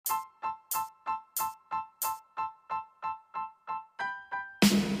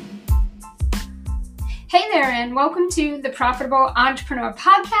Hey there, and welcome to the Profitable Entrepreneur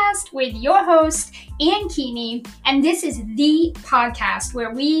Podcast with your host, Ann Keeney. And this is the podcast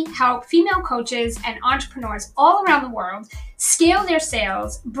where we help female coaches and entrepreneurs all around the world scale their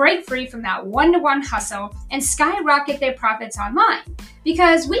sales, break free from that one-to-one hustle, and skyrocket their profits online.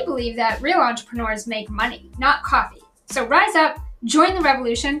 Because we believe that real entrepreneurs make money, not coffee. So rise up, join the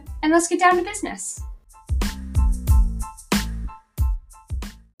revolution, and let's get down to business.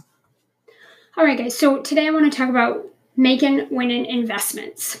 All right, guys, so today I want to talk about making winning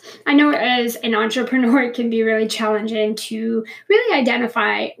investments. I know as an entrepreneur, it can be really challenging to really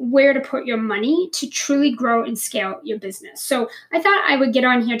identify where to put your money to truly grow and scale your business. So I thought I would get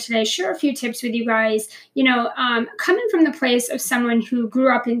on here today, share a few tips with you guys. Coming from the place of someone who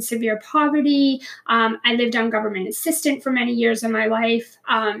grew up in severe poverty, I lived on government assistance for many years of my life,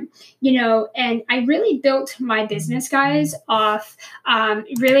 and I really built my business, guys, off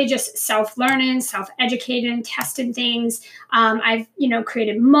really just self-learning, self-educating, testing things. I've,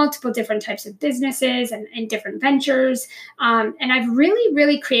 created multiple different types of businesses and different ventures. And I've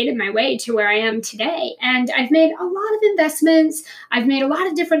really created my way to where I am today. And I've made a lot of investments. I've made a lot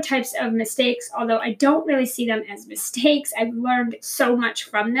of different types of mistakes, although I don't really see them as mistakes. I've learned so much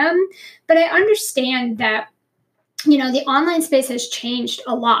from them. But I understand that, the online space has changed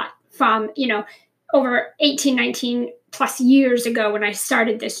a lot from, over 18, 19 plus years ago when I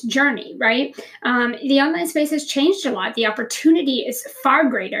started this journey, right? The online space has changed a lot. The opportunity is far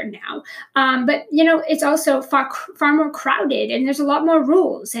greater now. But it's also far more crowded, and there's a lot more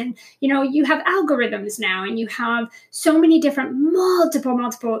rules. And, you have algorithms now, and you have so many different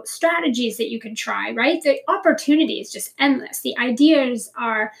multiple strategies that you can try, right? The opportunity is just endless. The ideas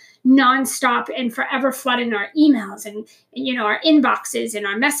are nonstop and forever flooding our emails and our inboxes and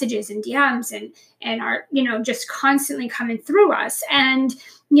our messages and DMs and our, just constantly coming through us. And,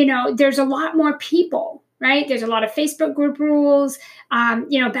 there's a lot more people, right? There's a lot of Facebook group rules.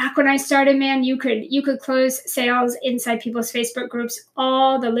 Back when I started, man, you could close sales inside people's Facebook groups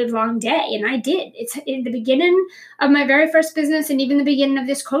all the live long day. And I did. It's in the beginning of my very first business and even the beginning of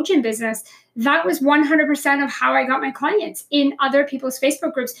this coaching business. That was 100% of how I got my clients, in other people's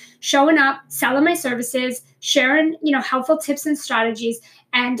Facebook groups, showing up, selling my services, sharing, helpful tips and strategies,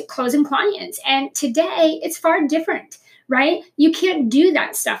 and closing clients. And today it's far different, right? You can't do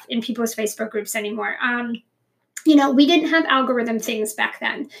that stuff in people's Facebook groups anymore. We didn't have algorithm things back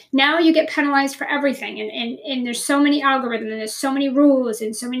then. Now you get penalized for everything. And there's so many algorithms, and there's so many rules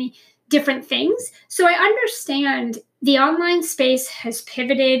and so many different things. So I understand the online space has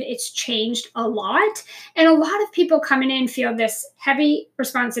pivoted. It's changed a lot. And a lot of people coming in feel this heavy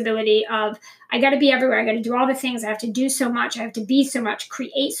responsibility of, I got to be everywhere. I got to do all the things. I have to do so much. I have to be so much,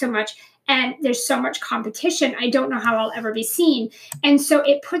 create so much. And there's so much competition. I don't know how I'll ever be seen. And so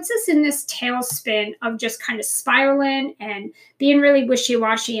it puts us in this tailspin of just kind of spiraling and being really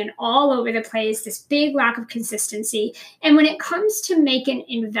wishy-washy and all over the place, this big lack of consistency. And when it comes to making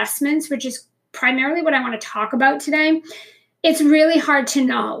investments, which is primarily what I want to talk about today, it's really hard to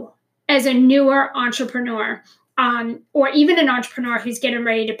know as a newer entrepreneur, or even an entrepreneur who's getting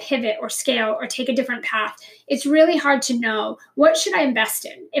ready to pivot or scale or take a different path. It's really hard to know, what should I invest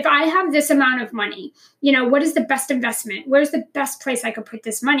in? If I have this amount of money, what is the best investment? Where's the best place I could put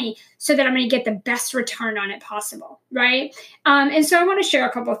this money so that I'm going to get the best return on it possible, right? And so I want to share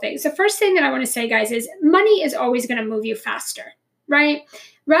a couple of things. The first thing that I want to say, guys, is money is always going to move you faster, right?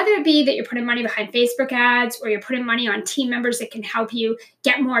 Rather it be that you're putting money behind Facebook ads, or you're putting money on team members that can help you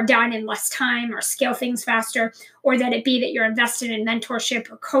get more done in less time or scale things faster, or that it be that you're investing in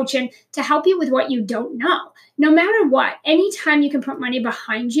mentorship or coaching to help you with what you don't know. No matter what, anytime you can put money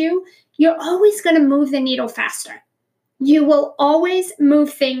behind you, you're always going to move the needle faster. You will always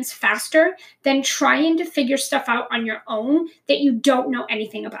move things faster than trying to figure stuff out on your own that you don't know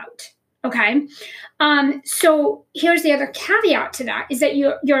anything about. Okay. So here's the other caveat to that, is that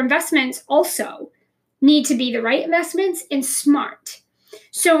your investments also need to be the right investments and smart.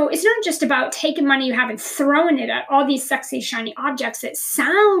 So it's not just about taking money you have and throwing it at all these sexy, shiny objects that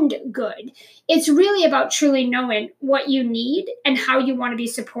sound good. It's really about truly knowing what you need and how you want to be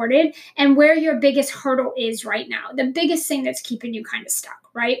supported and where your biggest hurdle is right now. The biggest thing that's keeping you kind of stuck,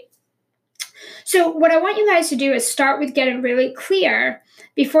 right? So what I want you guys to do is start with getting really clear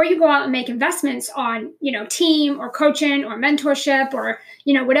before you go out and make investments on, team or coaching or mentorship or,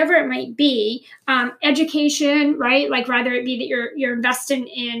 whatever it might be, education, right? Like rather it be that you're investing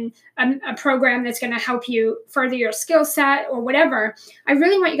in a program that's going to help you further your skill set or whatever. I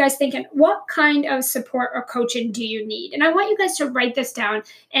really want you guys thinking, what kind of support or coaching do you need? And I want you guys to write this down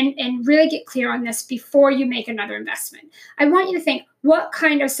and really get clear on this before you make another investment. I want you to think, what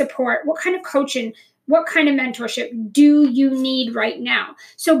kind of support, what kind of coaching What kind of mentorship do you need right now?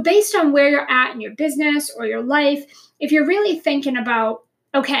 So based on where you're at in your business or your life, if you're really thinking about,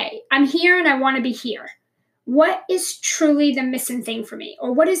 okay, I'm here and I want to be here. What is truly the missing thing for me?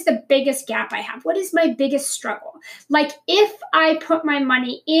 Or what is the biggest gap I have? What is my biggest struggle? Like if I put my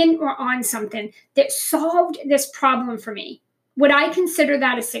money in or on something that solved this problem for me, would I consider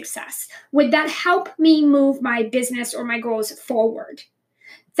that a success? Would that help me move my business or my goals forward?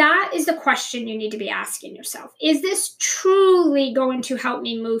 That is the question you need to be asking yourself. Is this truly going to help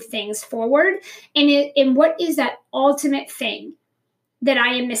me move things forward? And what is that ultimate thing that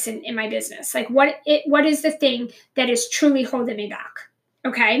I am missing in my business? Like what is the thing that is truly holding me back?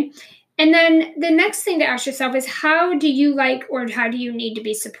 Okay. And then the next thing to ask yourself is, how do you like or how do you need to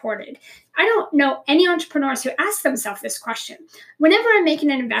be supported? I don't know any entrepreneurs who ask themselves this question. Whenever I'm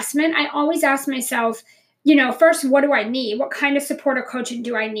making an investment, I always ask myself, first, what do I need? What kind of support or coaching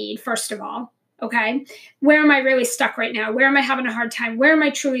do I need, first of all? Okay. Where am I really stuck right now? Where am I having a hard time? Where am I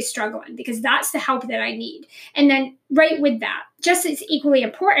truly struggling? Because that's the help that I need. And then right with that, just as equally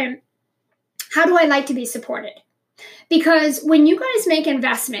important, how do I like to be supported? Because when you guys make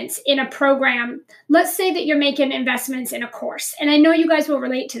investments in a program, let's say that you're making investments in a course. And I know you guys will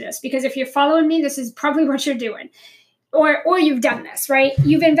relate to this because if you're following me, this is probably what you're doing. Or you've done this, right?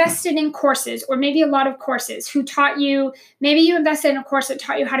 You've invested in courses or maybe a lot of courses who taught you, maybe you invested in a course that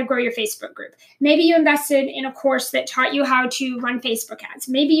taught you how to grow your Facebook group. Maybe you invested in a course that taught you how to run Facebook ads.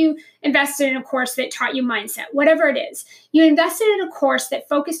 Maybe you invested in a course that taught you mindset, whatever it is. You invested in a course that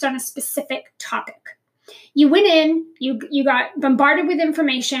focused on a specific topic. You went in, you got bombarded with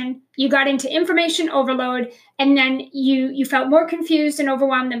information, you got into information overload, and then you felt more confused and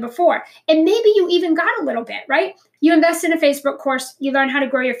overwhelmed than before. And maybe you even got a little bit, right? You invest in a Facebook course, you learn how to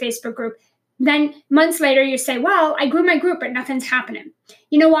grow your Facebook group. Then months later, you say, well, I grew my group, but nothing's happening.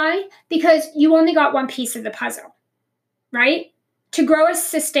 You know why? Because you only got one piece of the puzzle, right? To grow a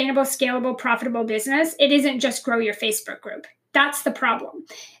sustainable, scalable, profitable business, it isn't just grow your Facebook group. That's the problem.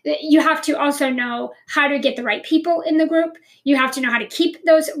 You have to also know how to get the right people in the group. You have to know how to keep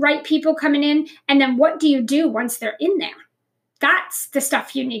those right people coming in. And then what do you do once they're in there? That's the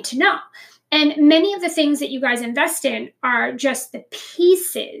stuff you need to know. And many of the things that you guys invest in are just the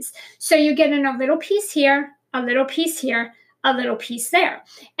pieces. So you're getting a little piece here, a little piece here, a little piece there.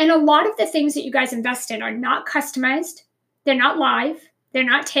 And a lot of the things that you guys invest in are not customized. They're not live. They're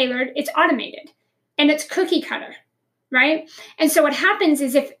not tailored. It's automated. And it's cookie cutter. Right? And so what happens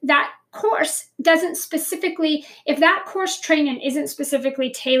is if that course training isn't specifically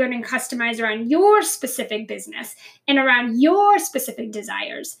tailored and customized around your specific business and around your specific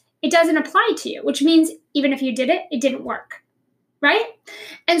desires, it doesn't apply to you, which means even if you did it, it didn't work. Right?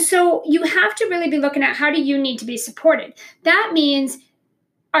 And so you have to really be looking at, how do you need to be supported? That means,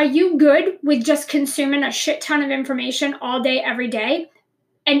 are you good with just consuming a shit ton of information all day, every day?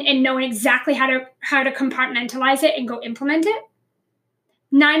 And knowing exactly how to compartmentalize it and go implement it?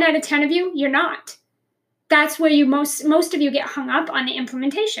 9 out of 10 of you, you're not. That's where you most of you get hung up on the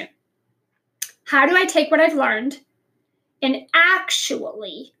implementation. How do I take what I've learned and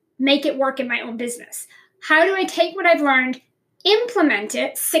actually make it work in my own business? How do I take what I've learned, implement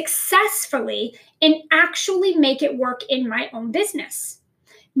it successfully, and actually make it work in my own business?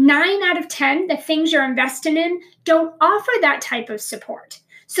 9 out of 10, the things you're investing in don't offer that type of support.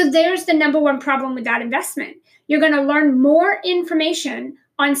 So there's the number one problem with that investment. You're going to learn more information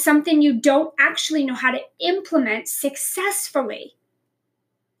on something you don't actually know how to implement successfully.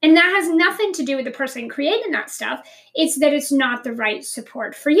 And that has nothing to do with the person creating that stuff. It's that it's not the right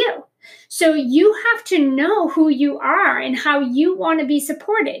support for you. So you have to know who you are and how you want to be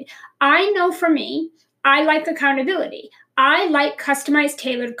supported. I know for me, I like accountability. I like customized,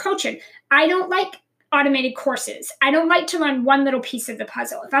 tailored coaching. I don't like automated courses. I don't like to learn one little piece of the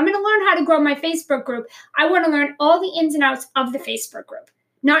puzzle. If I'm going to learn how to grow my Facebook group, I want to learn all the ins and outs of the Facebook group,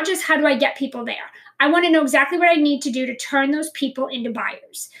 not just how do I get people there. I want to know exactly what I need to do to turn those people into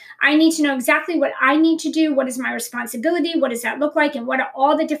buyers. I need to know exactly what I need to do. What is my responsibility? What does that look like? And what are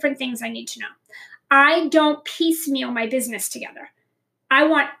all the different things I need to know? I don't piecemeal my business together. I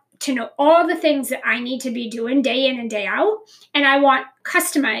want to know all the things that I need to be doing day in and day out. And I want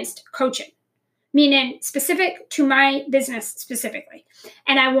customized coaching, meaning specific to my business specifically.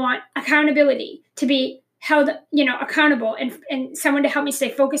 And I want accountability to be held, accountable and someone to help me stay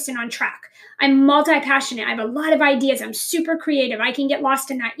focused and on track. I'm multi-passionate. I have a lot of ideas. I'm super creative. I can get lost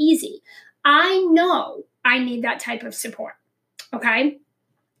in that easy. I know I need that type of support. Okay.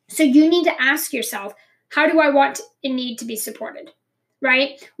 So you need to ask yourself, how do I want and need to be supported?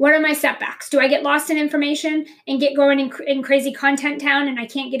 right? What are my setbacks? Do I get lost in information and get going in crazy content town and I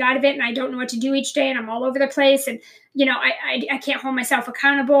can't get out of it and I don't know what to do each day and I'm all over the place and, I can't hold myself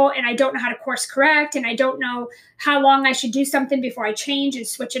accountable and I don't know how to course correct and I don't know how long I should do something before I change and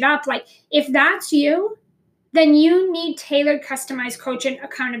switch it up. Like, if that's you, then you need tailored, customized coaching,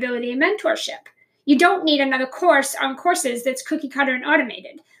 accountability, and mentorship. You don't need another course on courses that's cookie cutter and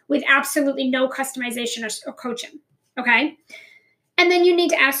automated with absolutely no customization or coaching, okay? And then you need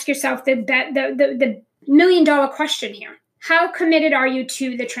to ask yourself the $1 million question here. How committed are you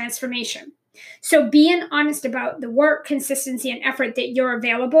to the transformation? So being honest about the work, consistency, and effort that you're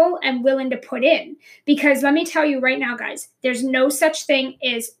available and willing to put in. Because let me tell you right now, guys, there's no such thing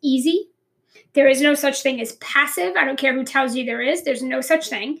as easy. There is no such thing as passive. I don't care who tells you there is. There's no such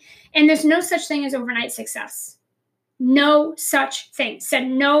thing. And there's no such thing as overnight success. No such thing. Said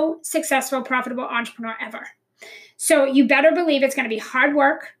no successful, profitable entrepreneur ever. So you better believe it's going to be hard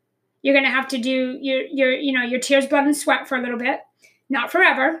work. You're going to have to do your tears, blood, and sweat for a little bit. Not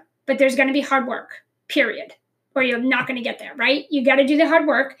forever, but there's going to be hard work, period. Or you're not going to get there, right? You got to do the hard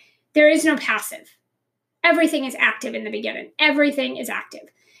work. There is no passive. Everything is active in the beginning. Everything is active.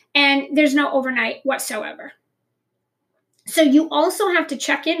 And there's no overnight whatsoever. So you also have to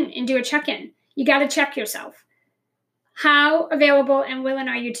check in and do a check-in. You got to check yourself. How available and willing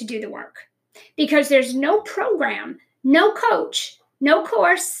are you to do the work? Because there's no program, no coach, no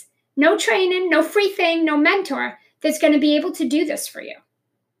course, no training, no free thing, no mentor that's going to be able to do this for you.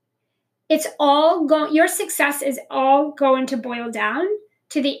 Your success is all going to boil down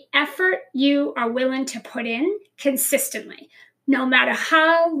to the effort you are willing to put in consistently, no matter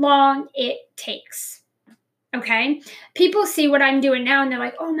how long it takes. Okay? People see what I'm doing now and they're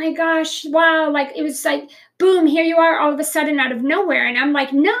like, oh my gosh, wow. Like, it was like, boom, here you are all of a sudden out of nowhere. And I'm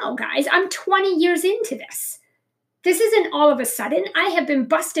like, no, guys, I'm 20 years into this. This isn't all of a sudden. I have been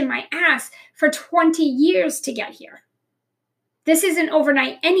busting my ass for 20 years to get here. This isn't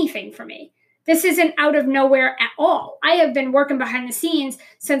overnight anything for me. This isn't out of nowhere at all. I have been working behind the scenes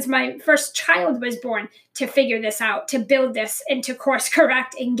since my first child was born to figure this out, to build this, and to course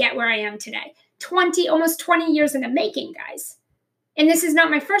correct and get where I am today. Almost 20 years in the making, guys. And this is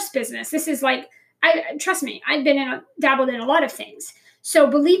not my first business. This is like, trust me, I've dabbled in a lot of things. So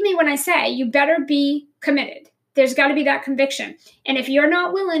believe me when I say you better be committed. There's got to be that conviction. And if you're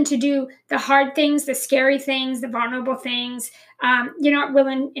not willing to do the hard things, the scary things, the vulnerable things, you're not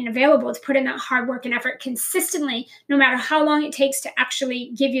willing and available to put in that hard work and effort consistently, no matter how long it takes to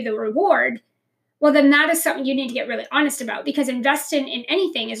actually give you the reward, well, then that is something you need to get really honest about, because investing in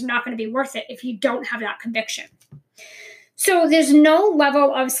anything is not going to be worth it if you don't have that conviction. So there's no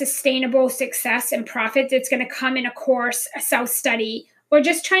level of sustainable success and profit that's going to come in a course, a self-study, or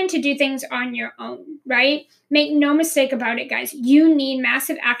just trying to do things on your own, right? Make no mistake about it, guys. You need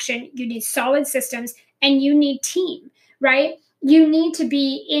massive action. You need solid systems, and you need team, right? You need to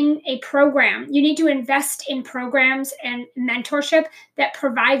be in a program. You need to invest in programs and mentorship that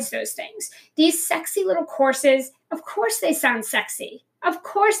provides those things. These sexy little courses, of course they sound sexy. Of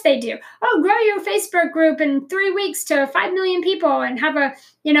course they do. Oh, grow your Facebook group in 3 weeks to 5 million people and have a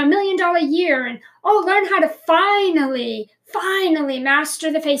 $1 million year. And learn how to finally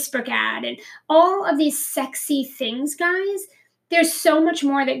master the Facebook ad, and all of these sexy things, guys. There's so much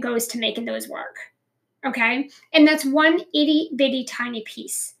more that goes to making those work. Okay? And that's one itty bitty tiny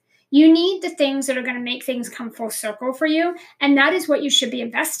piece. You need the things that are going to make things come full circle for you. And that is what you should be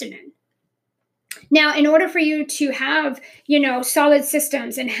investing in. Now, in order for you to have, solid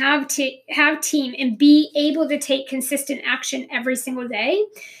systems and have team and be able to take consistent action every single day,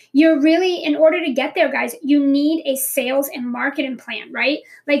 in order to get there, guys, you need a sales and marketing plan, right?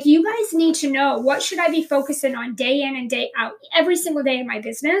 Like, you guys need to know, what should I be focusing on day in and day out every single day in my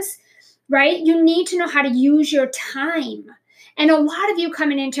business, right? You need to know how to use your time. And a lot of you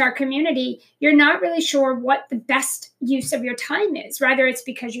coming into our community, you're not really sure what the best use of your time is. Whether it's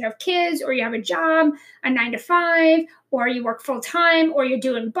because you have kids, or you have a job, a 9-to-5, or you work full time, or you're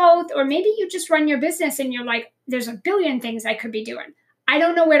doing both, or maybe you just run your business and you're like, there's a billion things I could be doing. I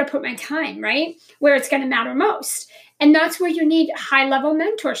don't know where to put my time, right? Where it's going to matter most. And that's where you need high-level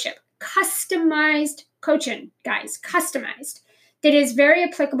mentorship, customized coaching, guys, customized. That is very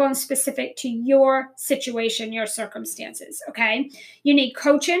applicable and specific to your situation, your circumstances, okay? You need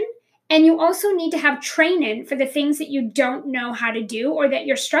coaching, and you also need to have training for the things that you don't know how to do or that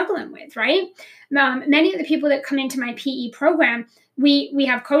you're struggling with, right? Many of the people that come into my PE program, we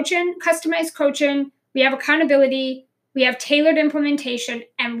have coaching, customized coaching, we have accountability, we have tailored implementation,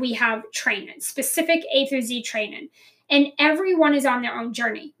 and we have training, specific A through Z training. And everyone is on their own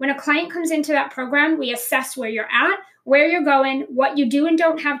journey. When a client comes into that program, we assess where you're at, where you're going, what you do and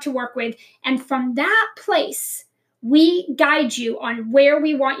don't have to work with. And from that place, we guide you on where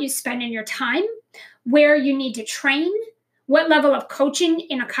we want you spending your time, where you need to train, what level of coaching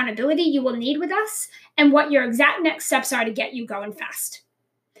and accountability you will need with us, and what your exact next steps are to get you going fast.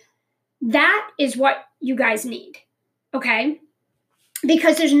 That is what you guys need, okay?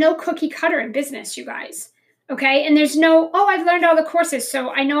 Because there's no cookie cutter in business, you guys, okay? And there's no, oh, I've learned all the courses,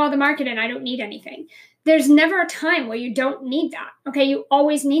 so I know all the marketing, I don't need anything. There's never a time where you don't need that, okay? You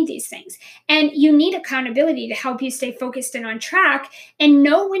always need these things. And you need accountability to help you stay focused and on track and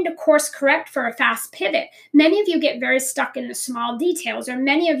know when to course correct for a fast pivot. Many of you get very stuck in the small details, or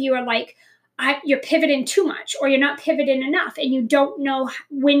many of you are like, you're pivoting too much, or you're not pivoting enough, and you don't know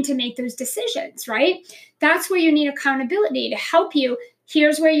when to make those decisions, right? That's where you need accountability to help you.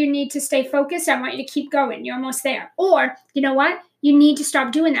 Here's where you need to stay focused. I want you to keep going. You're almost there. Or, you know what? You need to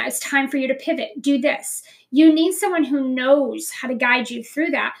stop doing that. It's time for you to pivot. Do this. You need someone who knows how to guide you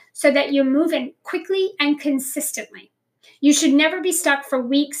through that so that you're moving quickly and consistently. You should never be stuck for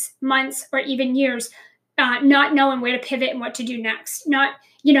weeks, months, or even years, not knowing where to pivot and what to do next.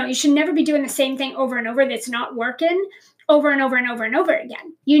 You should never be doing the same thing over and over that's not working over and over and over and over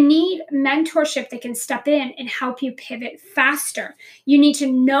again. You need mentorship that can step in and help you pivot faster. You need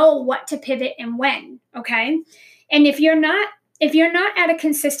to know what to pivot and when, okay? And if you're not at a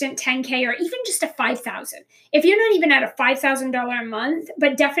consistent 10K or even just a 5,000, if you're not even at a $5,000 a month,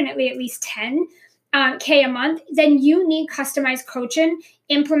 but definitely at least 10K a month, then you need customized coaching,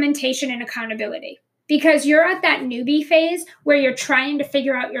 implementation, and accountability. Because you're at that newbie phase where you're trying to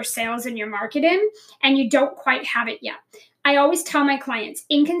figure out your sales and your marketing and you don't quite have it yet. I always tell my clients,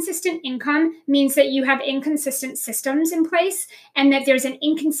 inconsistent income means that you have inconsistent systems in place and that there's an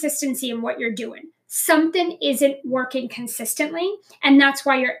inconsistency in what you're doing. Something isn't working consistently, and that's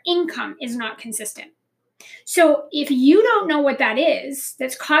why your income is not consistent. So if you don't know what that is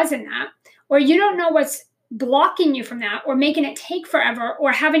that's causing that, or you don't know what's blocking you from that, or making it take forever,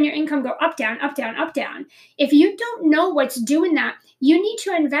 or having your income go up, down, up, down, up, down, if you don't know what's doing that, you need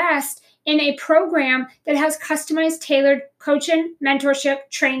to invest in a program that has customized, tailored coaching, mentorship,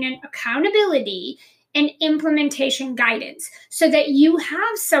 training, accountability, and implementation guidance so that you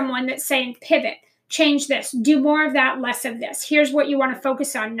have someone that's saying, pivot, change this, do more of that, less of this. Here's what you want to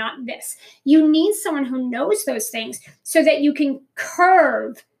focus on, not this. You need someone who knows those things so that you can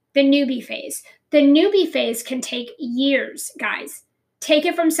curve the newbie phase. The newbie phase can take years, guys. Take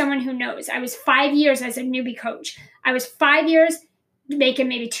it from someone who knows. I was 5 years as a newbie coach. I was 5 years making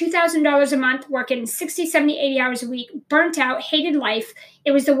maybe $2,000 a month, working 60, 70, 80 hours a week, burnt out, hated life.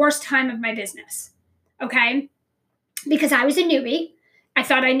 It was the worst time of my business, okay? Because I was a newbie. I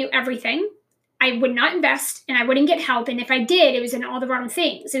thought I knew everything. I would not invest and I wouldn't get help. And if I did, it was in all the wrong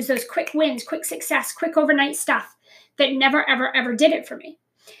things. It was those quick wins, quick success, quick overnight stuff that never, ever, ever did it for me.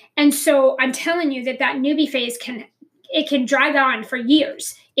 And so I'm telling you that newbie phase can drag on for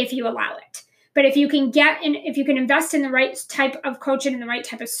years if you allow it. But if you can invest in the right type of coaching and the right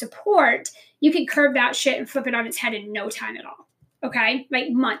type of support, you can curve that shit and flip it on its head in no time at all. Okay?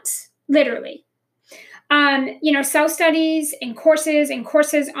 Like months, literally. Self-studies and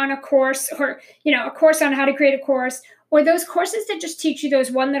courses on a course, or, a course on how to create a course, or those courses that just teach you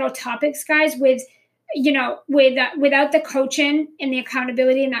those one little topics, guys, without the coaching and the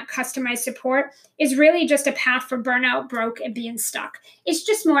accountability and that customized support is really just a path for burnout, broke, and being stuck. It's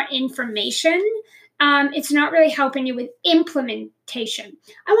just more information. It's not really helping you with implementation.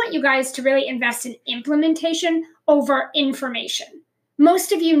 I want you guys to really invest in implementation over information.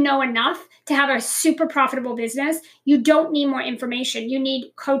 Most of you know enough to have a super profitable business. You don't need more information. You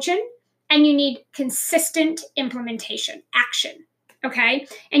need coaching and you need consistent implementation, action. Okay.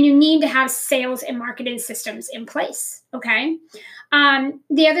 And you need to have sales and marketing systems in place. Okay.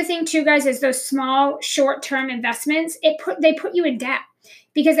 The other thing too, guys, is those small short-term investments, they put you in debt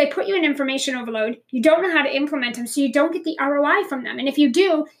because they put you in information overload. You don't know how to implement them. So you don't get the ROI from them. And if you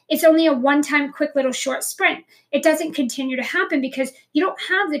do, it's only a one-time quick little short sprint. It doesn't continue to happen because you don't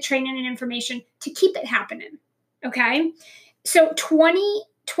have the training and information to keep it happening. Okay. So 20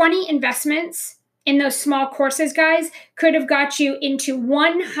 investments in those small courses, guys, could have got you into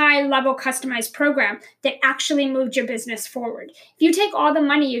one high-level customized program that actually moved your business forward. If you take all the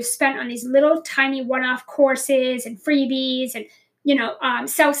money you've spent on these little tiny one-off courses and freebies and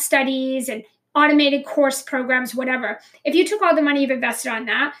self-studies and automated course programs, whatever. If you took all the money you've invested on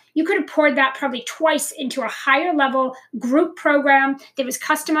that, you could have poured that probably twice into a higher level group program that was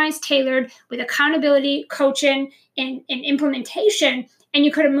customized, tailored with accountability, coaching, and implementation. And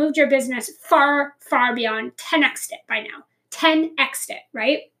you could have moved your business far, far beyond 10x'd it by now. 10x'd it,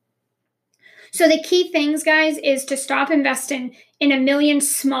 right? So the key things, guys, is to stop investing in a million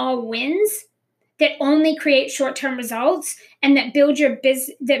small wins that only create short-term results and that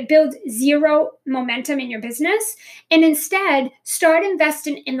build zero momentum in your business, and instead start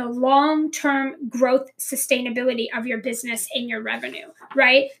investing in the long-term growth sustainability of your business and your revenue,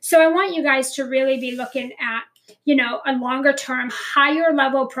 right? So I want you guys to really be looking at, a longer-term,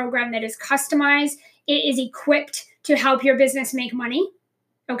 higher-level program that is customized. It is equipped to help your business make money,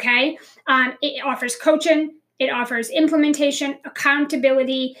 okay? It offers coaching. It offers implementation,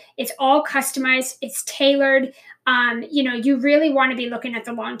 accountability. It's all customized. It's tailored. You really want to be looking at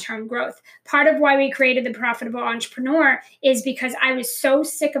the long-term growth. Part of why we created the Profitable Entrepreneur is because I was so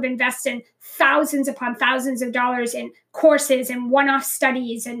sick of investing thousands upon thousands of dollars in courses and one-off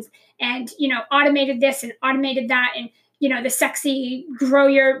studies and automated this and automated that and the sexy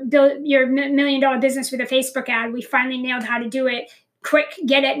build your $1 million business with a Facebook ad. We finally nailed how to do it. Quick,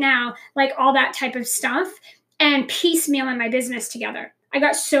 get it now, like all that type of stuff. And piecemealing my business together. I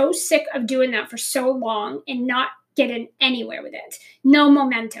got so sick of doing that for so long and not getting anywhere with it. No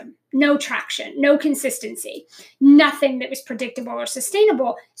momentum, no traction, no consistency, nothing that was predictable or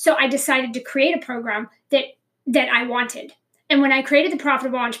sustainable. So I decided to create a program that I wanted. And when I created the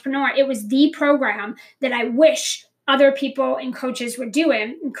Profitable Entrepreneur, it was the program that I wish other people and coaches were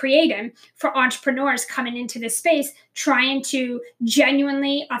doing and creating for entrepreneurs coming into this space, trying to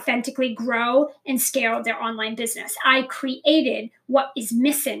genuinely, authentically grow and scale their online business. I created what is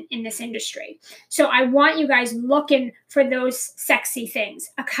missing in this industry. So I want you guys looking for those sexy things: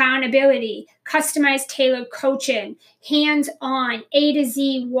 accountability, customized, tailored coaching, hands-on, A to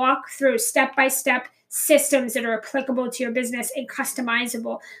Z walkthrough, step-by-step systems that are applicable to your business and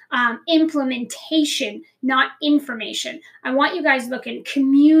customizable, implementation, not information. I want you guys looking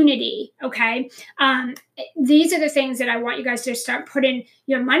community, okay? These are the things that I want you guys to start putting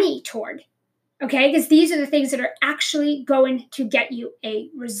your money toward, okay? Because these are the things that are actually going to get you a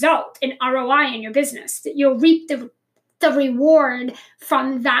result, an ROI in your business, that you'll reap the reward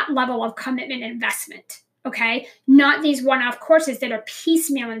from that level of commitment and investment. Okay, not these one-off courses that are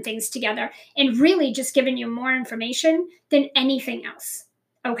piecemealing things together and really just giving you more information than anything else.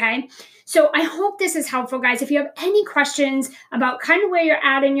 Okay, so I hope this is helpful, guys. If you have any questions about kind of where you're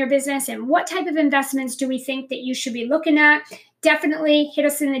at in your business and what type of investments do we think that you should be looking at, definitely hit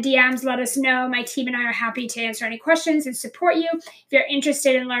us in the DMs. Let us know. My team and I are happy to answer any questions and support you. If you're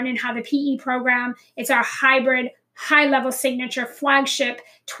interested in learning how the PE program, it's our hybrid, high-level signature flagship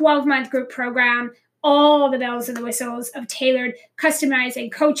 12-month group program. All the bells and the whistles of tailored, customized,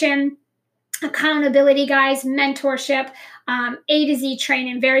 and coaching, accountability, guys, mentorship, A to Z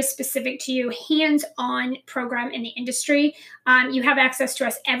training, very specific to you, hands-on program in the industry. You have access to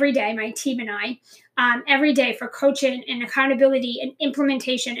us every day, my team and I, every day for coaching and accountability and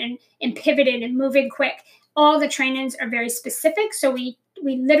implementation and pivoting and moving quick. All the trainings are very specific, so we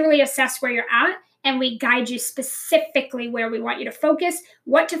literally assess where you're at, and we guide you specifically where we want you to focus,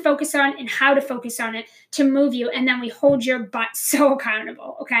 what to focus on, and how to focus on it to move you. And then we hold your butt so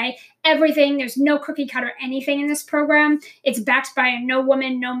accountable, okay? Everything, there's no cookie cutter anything in this program. It's backed by a no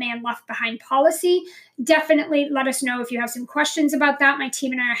woman, no man left behind policy. Definitely let us know if you have some questions about that. My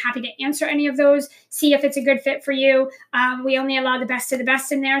team and I are happy to answer any of those, see if it's a good fit for you. We only allow the best of the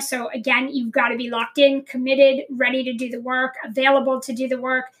best in there. So again, you've got to be locked in, committed, ready to do the work, available to do the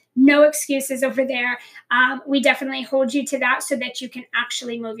work. No excuses over there. We definitely hold you to that so that you can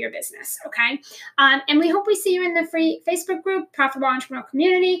actually move your business, okay? And we hope we see you in the free Facebook group, Profitable Entrepreneur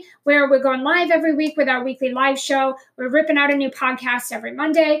Community, where we're going live every week with our weekly live show. We're ripping out a new podcast every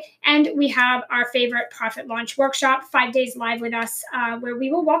Monday, and we have our favorite Profit Launch Workshop, 5 days live with us, where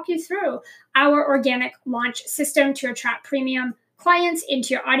we will walk you through our organic launch system to attract premium clients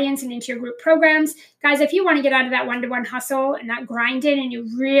into your audience and into your group programs. Guys, if you want to get out of that one-to-one hustle and that grinding, and you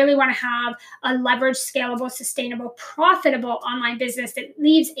really want to have a leveraged, scalable, sustainable, profitable online business that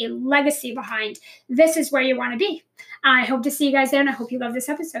leaves a legacy behind, this is where you want to be. I hope to see you guys there, and I hope you love this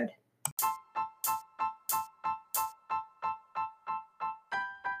episode.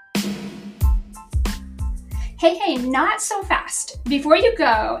 Hey, not so fast. Before you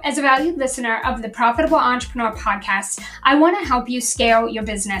go, as a valued listener of the Profitable Entrepreneur podcast, I want to help you scale your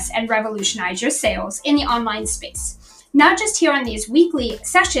business and revolutionize your sales in the online space. not just here on these weekly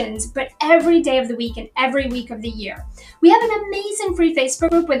sessions, but every day of the week and every week of the year. We have an amazing free Facebook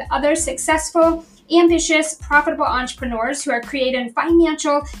group with other successful, ambitious, profitable entrepreneurs who are creating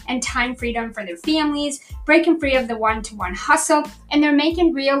financial and time freedom for their families, breaking free of the one-to-one hustle, and they're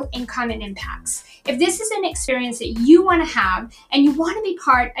making real income and impacts. If this is an experience that you want to have and you want to be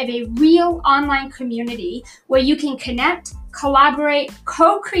part of a real online community where you can connect, collaborate,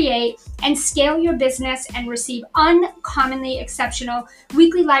 co-create, and scale your business and receive uncommonly exceptional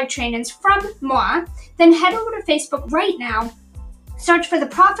weekly live trainings from moi, then head over to Facebook right now. Search for the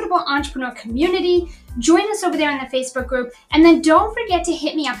Profitable Entrepreneur Community, join us over there in the Facebook group, and then don't forget to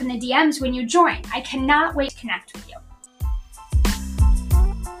hit me up in the DMs when you join. I cannot wait to connect with you.